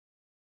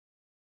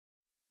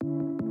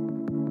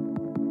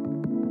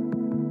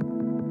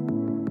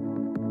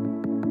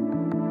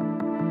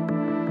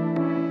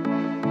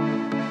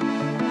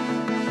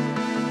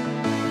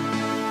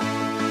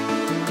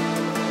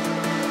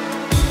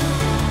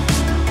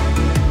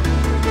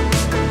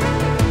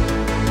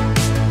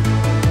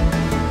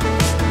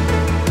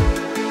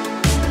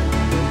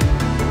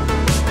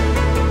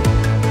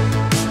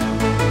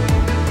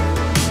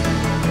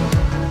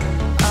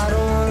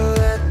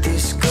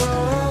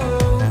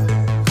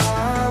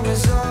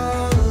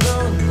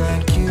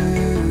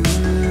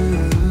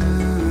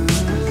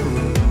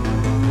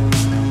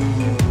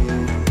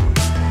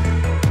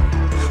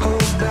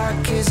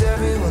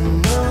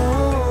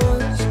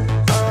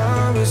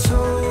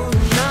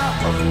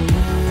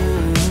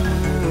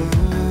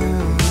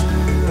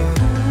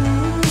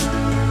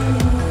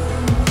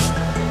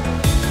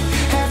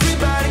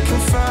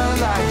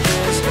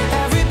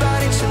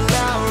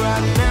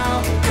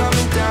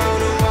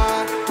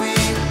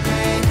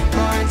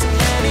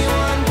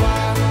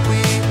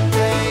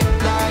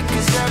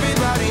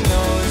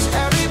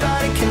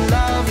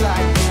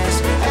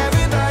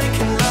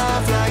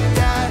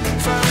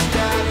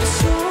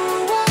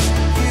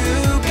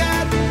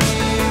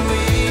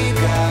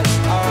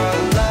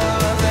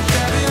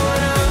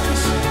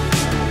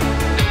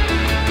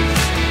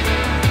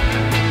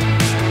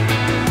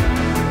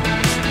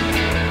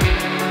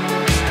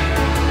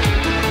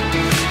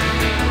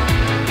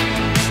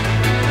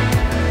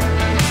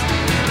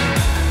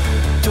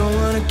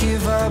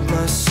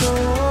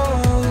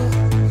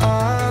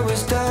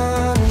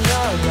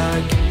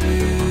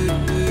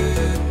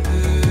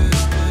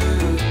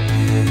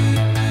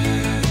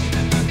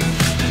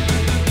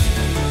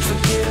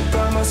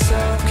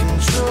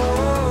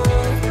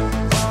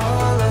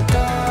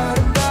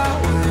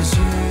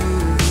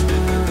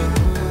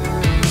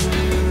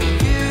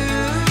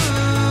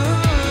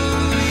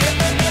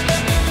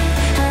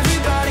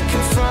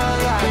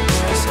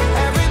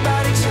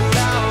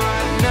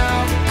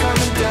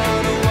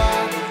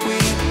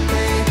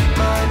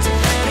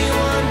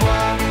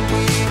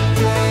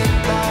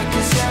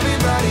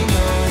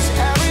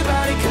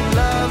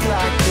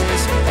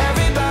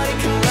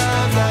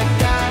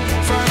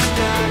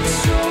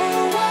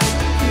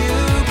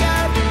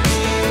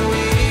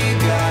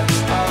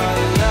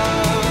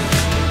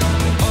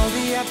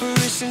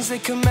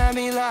come at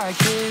me like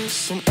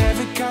this? And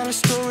every kind of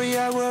story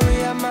I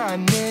worry I might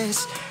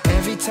miss.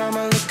 Every time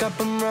I look up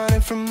I'm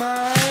running from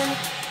mine.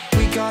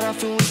 We got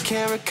off and we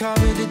can't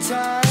recover the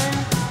time.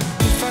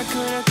 If I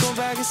couldn't go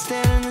back and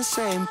stand in the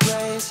same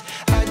place,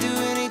 I'd do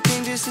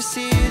anything just to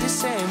see you the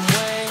same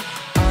way.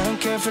 I don't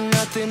care for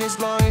nothing as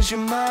long as you're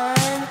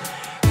mine.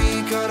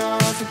 We got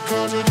off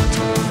because of the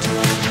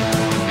time.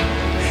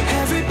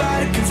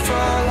 Everybody can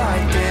fall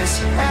like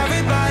this.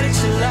 Everybody